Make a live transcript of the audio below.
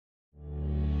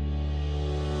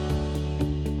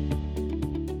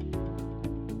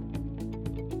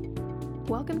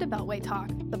Welcome to Beltway Talk,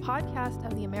 the podcast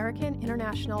of the American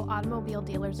International Automobile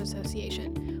Dealers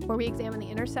Association, where we examine the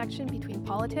intersection between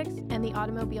politics and the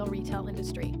automobile retail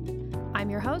industry. I'm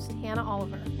your host, Hannah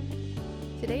Oliver.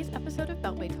 Today's episode of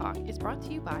Beltway Talk is brought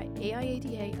to you by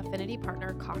AIADA Affinity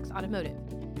Partner Cox Automotive,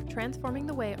 transforming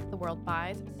the way the world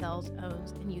buys, sells,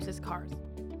 owns, and uses cars.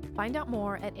 Find out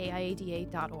more at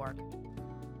aiada.org.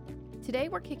 Today,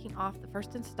 we're kicking off the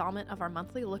first installment of our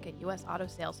monthly look at U.S. auto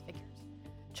sales figures.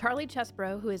 Charlie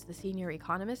Chesbro, who is the Senior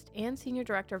Economist and Senior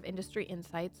Director of Industry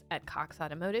Insights at Cox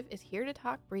Automotive, is here to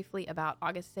talk briefly about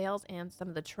August sales and some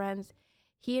of the trends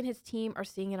he and his team are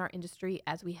seeing in our industry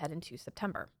as we head into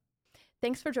September.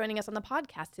 Thanks for joining us on the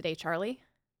podcast today, Charlie.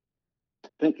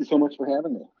 Thank you so much for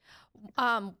having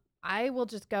me. I will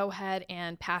just go ahead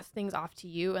and pass things off to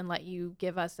you and let you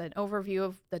give us an overview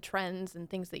of the trends and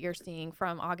things that you're seeing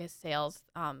from August sales,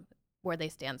 where they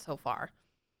stand so far.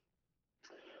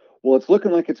 Well, it's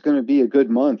looking like it's going to be a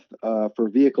good month for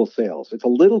vehicle sales. It's a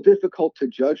little difficult to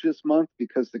judge this month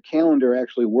because the calendar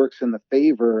actually works in the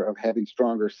favor of having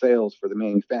stronger sales for the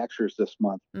manufacturers this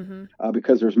month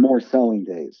because there's more selling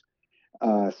days.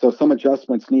 So some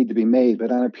adjustments need to be made.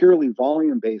 But on a purely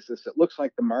volume basis, it looks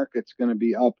like the market's going to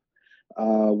be up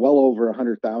well over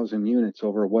 100,000 units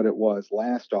over what it was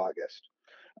last August.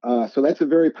 So that's a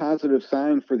very positive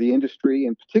sign for the industry,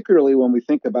 and particularly when we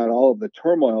think about all of the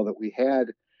turmoil that we had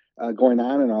going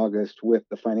on in August with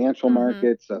the financial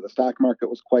markets. The stock market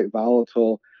was quite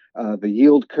volatile. The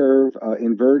yield curve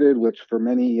inverted, which for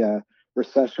many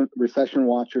recession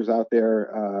watchers out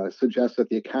there suggests that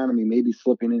the economy may be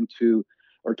slipping into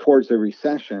or towards a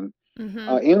recession.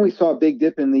 And we saw a big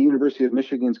dip in the University of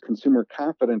Michigan's consumer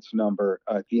confidence number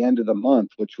at the end of the month,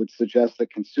 which would suggest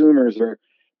that consumers are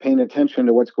paying attention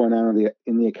to what's going on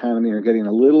in the economy and are getting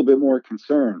a little bit more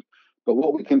concerned. But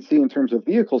what we can see in terms of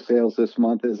vehicle sales this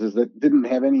month is that it didn't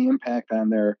have any impact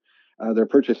on their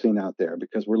purchasing out there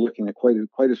because we're looking at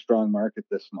quite a strong market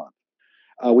this month.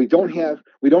 We don't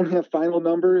have final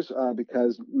numbers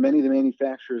because many of the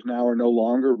manufacturers now are no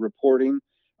longer reporting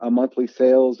monthly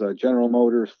sales. General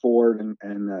Motors, Ford,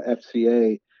 and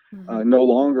FCA no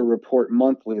longer report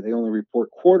monthly. They only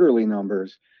report quarterly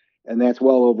numbers. And that's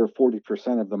well over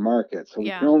 40% of the market. So we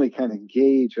can only kind of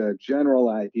gauge a general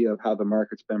idea of how the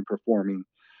market's been performing.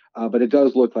 But it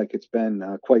does look like it's been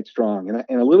quite strong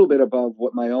and a little bit above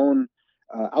what my own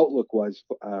outlook was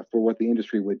for what the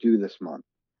industry would do this month.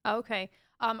 Okay.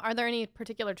 Are there any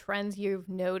particular trends you've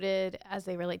noted as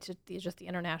they relate to just the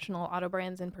international auto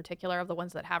brands in particular, of the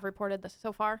ones that have reported this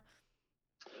so far?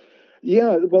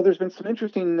 Yeah, well, there's been some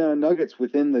interesting nuggets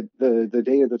within the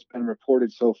data that's been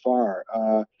reported so far.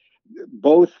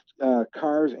 Both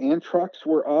cars and trucks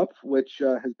were up, which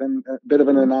has been a bit of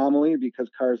an anomaly because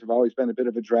cars have always been a bit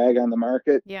of a drag on the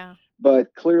market. Yeah.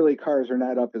 But clearly cars are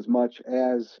not up as much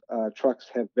as trucks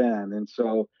have been. And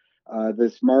so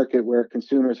this market where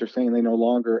consumers are saying they no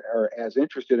longer are as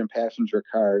interested in passenger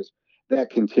cars, that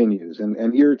continues.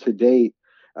 And year to date,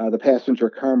 the passenger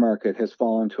car market has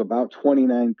fallen to about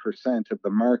 29% of the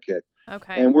market.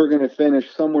 Okay. And we're going to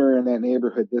finish somewhere in that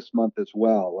neighborhood this month as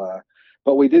well.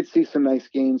 But we did see some nice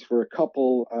gains for a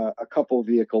couple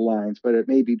vehicle lines, but it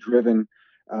may be driven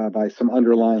by some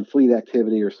underlying fleet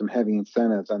activity or some heavy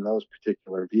incentives on those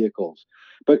particular vehicles.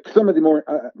 But some of the more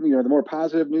the more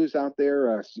positive news out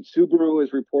there, Subaru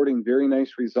is reporting very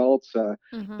nice results.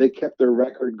 They kept their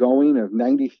record going of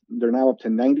 90. They're now up to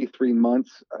 93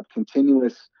 months of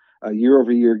continuous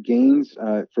year-over-year gains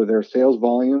for their sales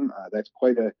volume. That's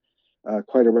quite a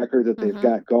record that they've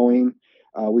got going.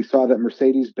 We saw that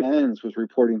Mercedes-Benz was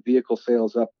reporting vehicle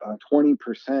sales up 20%,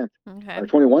 or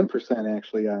 21%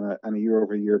 actually on a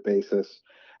year-over-year basis.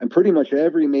 And pretty much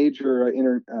every major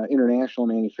international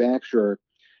manufacturer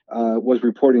was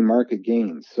reporting market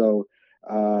gains. So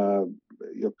the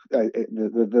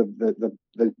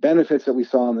benefits that we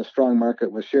saw in the strong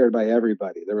market was shared by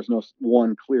everybody. There was no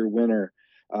one clear winner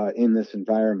in this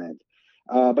environment.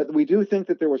 But we do think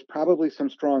that there was probably some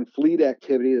strong fleet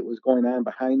activity that was going on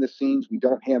behind the scenes. We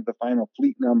don't have the final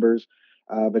fleet numbers.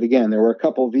 But again, there were a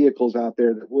couple of vehicles out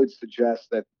there that would suggest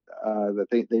that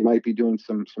they might be doing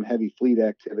some heavy fleet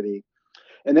activity.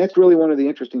 And that's really one of the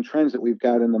interesting trends that we've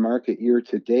got in the market year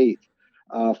to date.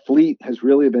 Fleet has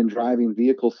really been driving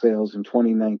vehicle sales in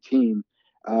 2019,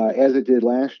 as it did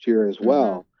last year as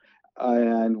well.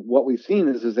 And what we've seen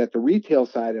is that the retail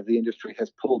side of the industry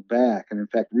has pulled back. And in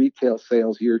fact, retail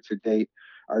sales year to date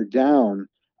are down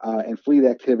and fleet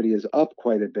activity is up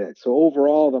quite a bit. So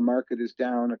overall, the market is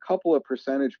down a couple of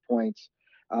percentage points,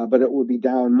 but it would be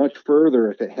down much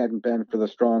further if it hadn't been for the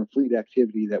strong fleet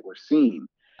activity that we're seeing.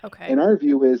 Okay. And our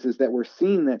view is that we're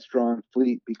seeing that strong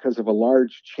fleet because of a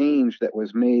large change that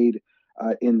was made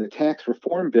in the tax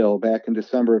reform bill back in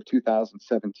December of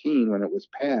 2017 when it was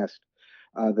passed.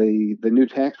 The new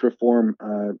tax reform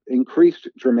increased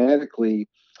dramatically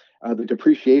the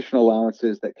depreciation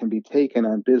allowances that can be taken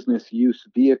on business use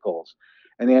vehicles.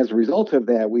 And as a result of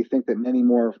that, we think that many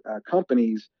more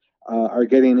companies are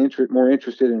getting more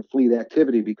interested in fleet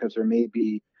activity because there may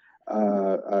be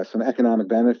some economic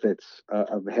benefits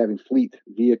of having fleet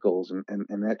vehicles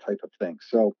and that type of thing.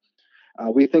 So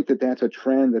we think that that's a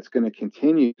trend that's going to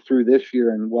continue through this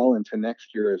year and well into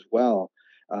next year as well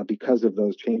because of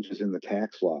those changes in the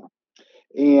tax law.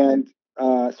 And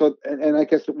and I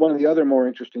guess one of the other more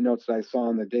interesting notes that I saw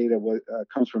in the data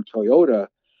comes from Toyota,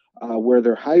 where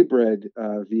their hybrid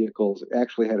vehicles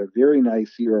actually had a very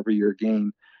nice year-over-year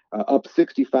gain, up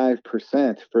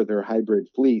 65% for their hybrid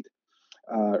fleet,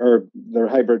 or their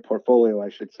hybrid portfolio, I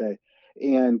should say.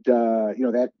 And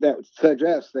that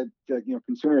suggests that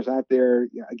consumers out there,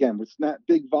 again, it's not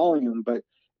big volume, but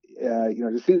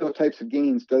to see those types of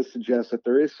gains does suggest that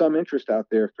there is some interest out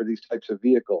there for these types of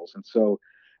vehicles. And so,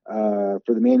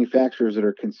 for the manufacturers that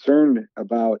are concerned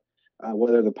about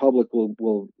whether the public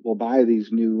will buy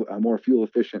these new, more fuel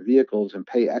efficient vehicles and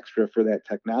pay extra for that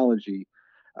technology,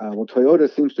 well,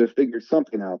 Toyota seems to have figured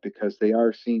something out because they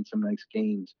are seeing some nice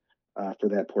gains for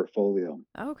that portfolio.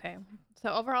 Okay. So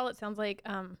overall, it sounds like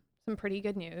some pretty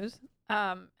good news.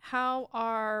 How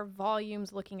are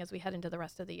volumes looking as we head into the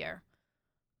rest of the year?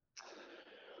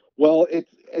 Well,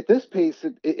 at this pace,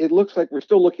 it looks like we're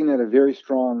still looking at a very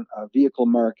strong vehicle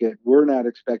market. We're not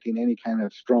expecting any kind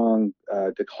of strong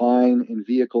decline in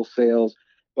vehicle sales,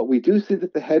 but we do see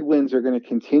that the headwinds are going to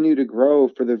continue to grow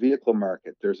for the vehicle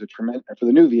market. There's a tremendous for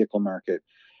the new vehicle market.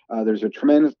 There's a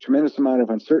tremendous amount of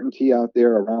uncertainty out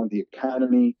there around the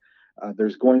economy.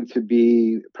 There's going to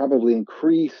be probably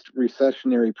increased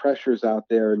recessionary pressures out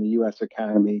there in the U.S.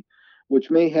 economy, which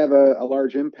may have a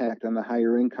large impact on the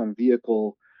higher income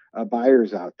vehicle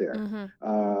buyers out there.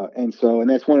 Mm-hmm. And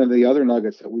that's one of the other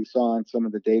nuggets that we saw in some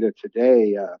of the data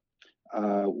today.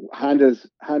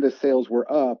 Honda sales were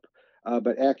up,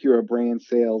 but Acura brand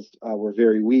sales were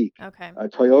very weak. Okay.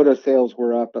 Toyota sales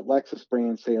were up, but Lexus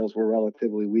brand sales were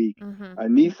relatively weak. Mm-hmm.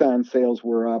 Nissan sales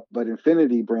were up, but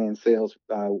Infiniti brand sales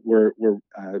were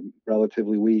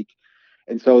relatively weak.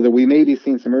 And so that we may be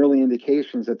seeing some early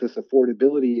indications that this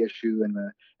affordability issue and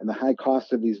the high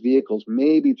cost of these vehicles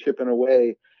may be chipping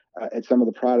away at some of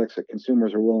the products that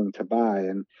consumers are willing to buy.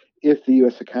 And if the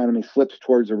U.S. economy slips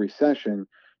towards a recession,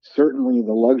 certainly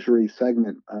the luxury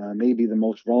segment may be the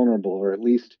most vulnerable, or at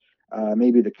least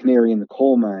maybe the canary in the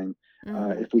coal mine,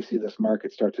 Mm-hmm. if we see this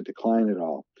market start to decline at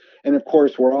all. And of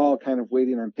course, we're all kind of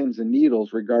waiting on pins and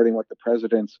needles regarding what the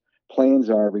president's plans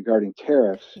are regarding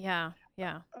tariffs. Yeah.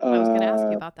 Yeah. I was going to ask you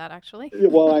Uh, about that actually.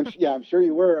 well, I'm sure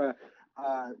you were.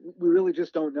 We really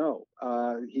just don't know.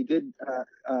 He did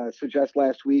suggest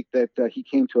last week that he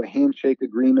came to a handshake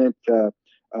agreement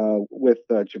with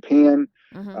Japan,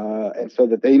 Mm-hmm. and so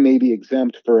that they may be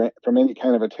exempt from any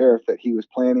kind of a tariff that he was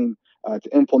planning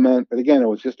to implement. But again, it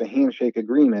was just a handshake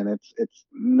agreement. It's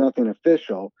nothing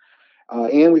official.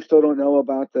 And we still don't know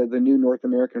about the new North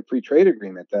American Free Trade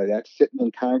Agreement. That's sitting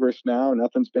in Congress now.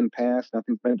 Nothing's been passed.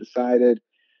 Nothing's been decided.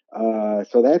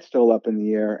 So that's still up in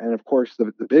the air. And of course,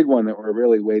 the big one that we're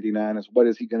really waiting on is what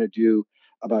is he going to do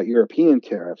about European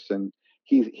tariffs? And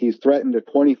he's threatened a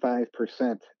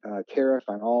 25% tariff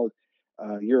on all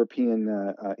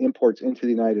European imports into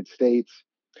the United States.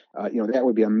 That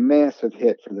would be a massive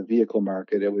hit for the vehicle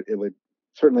market. It would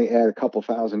certainly add a couple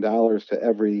 $1,000s to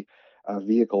every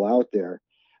vehicle out there.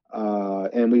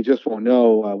 And we just won't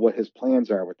know what his plans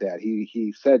are with that.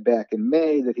 He said back in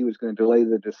May that he was going to delay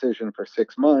the decision for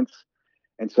 6 months,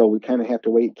 and so we kind of have to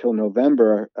wait till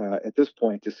November at this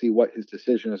point to see what his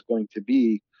decision is going to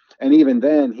be. And even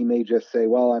then, he may just say,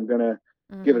 "Well, I'm going to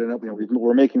give Mm-hmm. it another.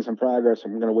 We're making some progress,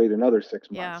 and we're going to wait another 6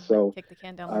 months." Yeah. Like So kick the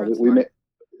can down the uh, road we, some we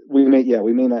more. may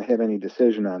we may not have any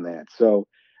decision on that. So,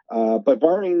 but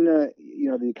barring the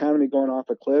economy going off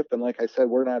a cliff, and like I said,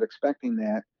 we're not expecting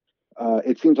that.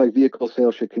 It seems like vehicle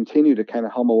sales should continue to kind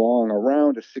of hum along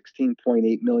around a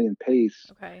 16.8 million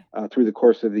pace Okay. through the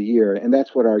course of the year, and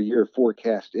that's what our year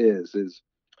forecast is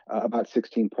about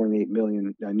 16.8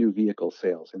 million new vehicle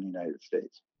sales in the United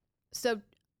States. So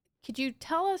could you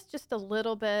tell us just a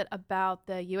little bit about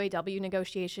the UAW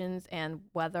negotiations and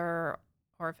whether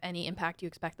or if any impact you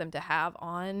expect them to have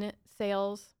on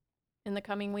sales in the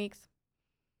coming weeks?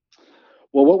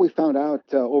 Well, what we found out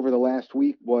over the last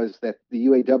week was that the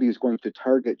UAW is going to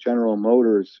target General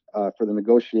Motors for the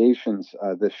negotiations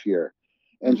this year.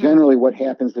 And generally, what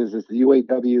happens is the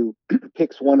UAW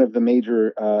picks one of the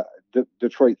major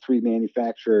Detroit 3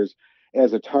 manufacturers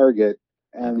as a target.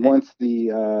 And Okay. once the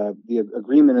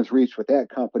agreement is reached with that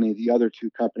company, the other two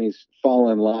companies fall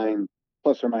in line,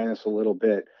 plus or minus a little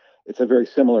bit. It's a very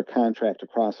similar contract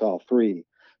across all three.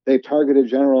 They've targeted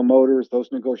General Motors.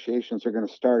 Those negotiations are going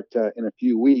to start in a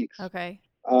few weeks. Okay.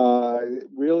 Uh,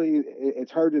 Really,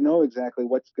 it's hard to know exactly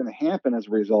what's going to happen as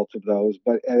a result of those.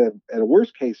 But at a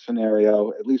worst case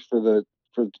scenario, at least for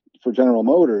General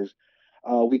Motors,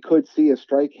 we could see a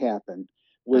strike happen,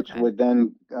 which Okay. would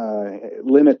then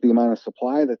limit the amount of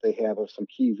supply that they have of some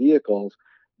key vehicles.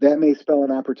 That may spell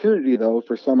an opportunity, though,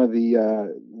 for some of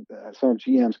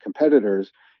GM's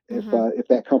competitors. If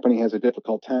that company has a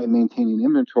difficult time maintaining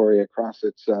inventory across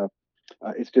its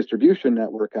distribution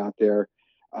network out there,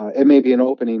 it may be an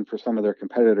opening for some of their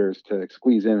competitors to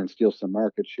squeeze in and steal some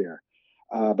market share.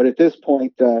 But at this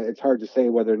point, it's hard to say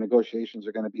whether negotiations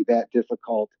are going to be that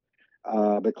difficult.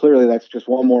 But clearly, that's just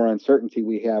one more uncertainty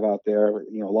we have out there,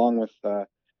 along with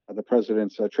the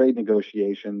president's trade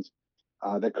negotiations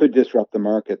that could disrupt the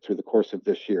market through the course of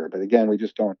this year. But again,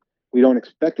 we don't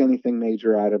expect anything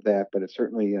major out of that, but it's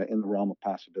certainly in the realm of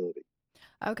possibility.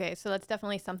 Okay, so that's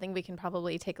definitely something we can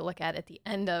probably take a look at the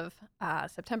end of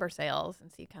September sales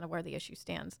and see kind of where the issue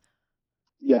stands.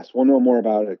 Yes, we'll know more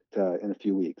about it in a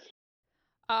few weeks.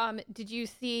 Did you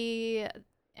see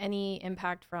any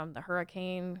impact from the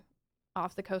hurricane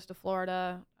off the coast of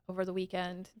Florida over the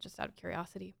weekend? Just out of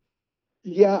curiosity.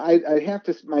 Yeah, I have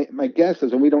to. My guess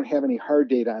is, and we don't have any hard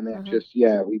data on that Mm-hmm. just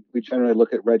yet. We generally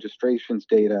look at registrations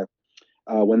data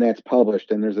when that's published,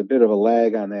 and there's a bit of a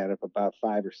lag on that of about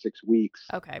 5 or 6 weeks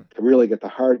Okay. to really get the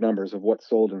hard numbers of what's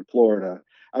sold in Florida.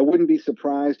 I wouldn't be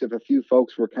surprised if a few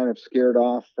folks were kind of scared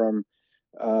off from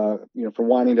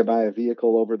wanting to buy a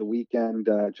vehicle over the weekend,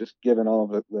 just given all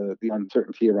of the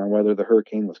uncertainty around whether the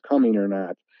hurricane was coming or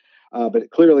not. But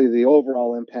clearly, the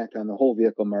overall impact on the whole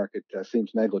vehicle market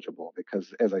seems negligible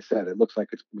because, as I said, it looks like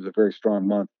it was a very strong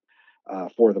month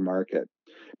for the market.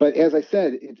 But as I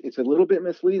said, it's a little bit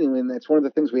misleading, and that's one of the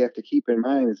things we have to keep in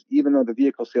mind is even though the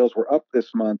vehicle sales were up this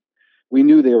month, we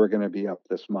knew they were going to be up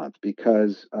this month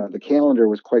because the calendar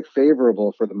was quite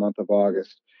favorable for the month of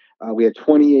August. We had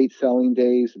 28 selling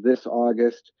days this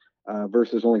August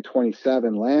versus only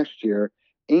 27 last year.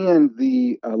 And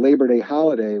the Labor Day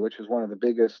holiday, which is one of the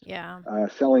biggest Yeah.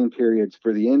 selling periods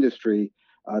for the industry,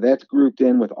 that's grouped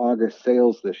in with August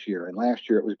sales this year. And last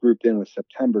year it was grouped in with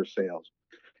September sales.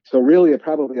 So really,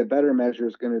 probably a better measure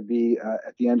is going to be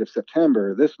at the end of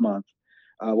September this month,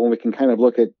 when we can kind of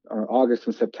look at August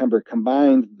and September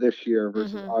combined this year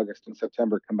versus Mm-hmm. August and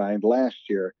September combined last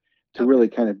year to Okay. really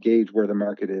kind of gauge where the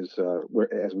market is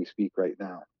as we speak right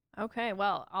now. Okay.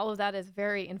 Well, all of that is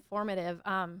very informative.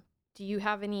 Do you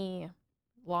have any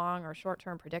long or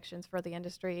short-term predictions for the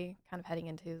industry kind of heading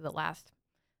into the last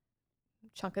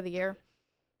chunk of the year?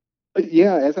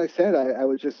 Yeah, as I said, I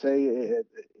would just say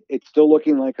it's still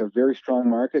looking like a very strong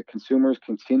market. Consumers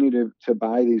continue to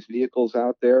buy these vehicles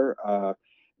out there.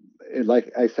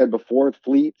 Like I said before,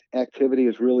 fleet activity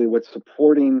is really what's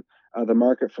supporting the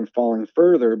market from falling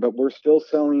further, but we're still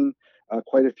selling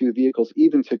quite a few vehicles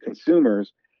even to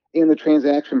consumers, and the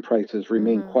transaction prices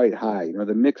remain Mm-hmm. quite high.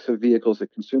 The mix of vehicles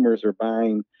that consumers are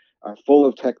buying are full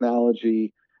of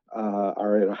technology,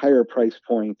 are at a higher price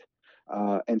point.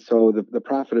 And so the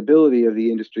profitability of the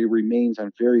industry remains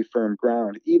on very firm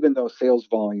ground, even though sales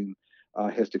volume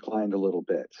has declined a little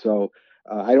bit. So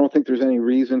I don't think there's any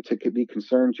reason to be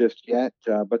concerned just yet,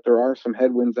 but there are some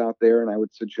headwinds out there, and I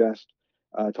would suggest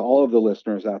to all of the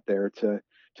listeners out there to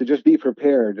just be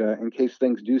prepared in case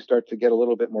things do start to get a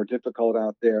little bit more difficult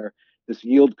out there. This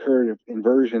yield curve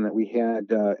inversion that we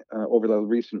had over the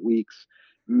recent weeks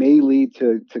may lead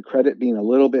to credit being a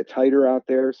little bit tighter out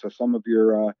there. So some of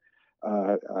your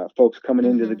folks coming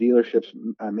into the Mm-hmm.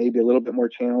 dealerships may be a little bit more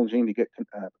challenging to get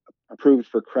approved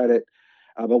for credit.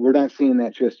 But we're not seeing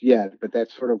that just yet. But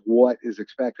that's sort of what is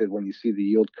expected when you see the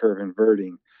yield curve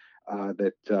inverting,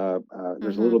 that there's a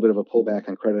Mm-hmm. little bit of a pullback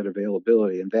on credit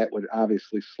availability, and that would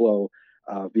obviously slow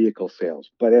vehicle sales.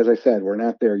 But as I said, we're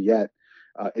not there yet.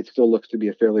 It still looks to be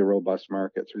a fairly robust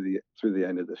market through the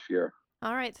end of this year.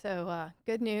 All right. So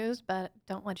good news, but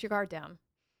don't let your guard down.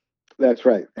 That's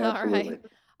right. All right. Absolutely.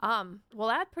 Well,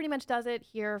 that pretty much does it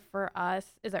here for us.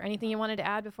 Is there anything you wanted to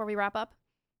add before we wrap up?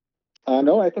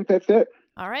 No, I think that's it.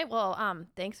 All right. Well,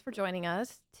 thanks for joining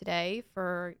us today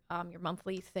for your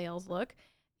monthly sales look,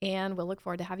 and we'll look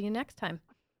forward to having you next time.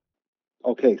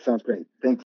 Okay, sounds great.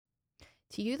 Thanks.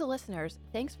 To you, the listeners,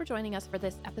 thanks for joining us for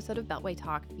this episode of Beltway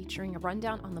Talk featuring a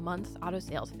rundown on the month's auto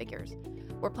sales figures.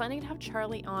 We're planning to have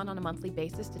Charlie on a monthly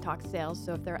basis to talk sales,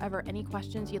 so if there are ever any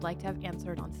questions you'd like to have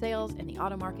answered on sales in the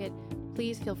auto market,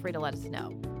 please feel free to let us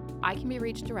know. I can be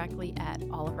reached directly at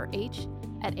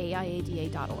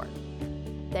oliverh@aiada.org.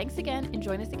 Thanks again, and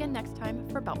join us again next time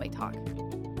for Beltway Talk.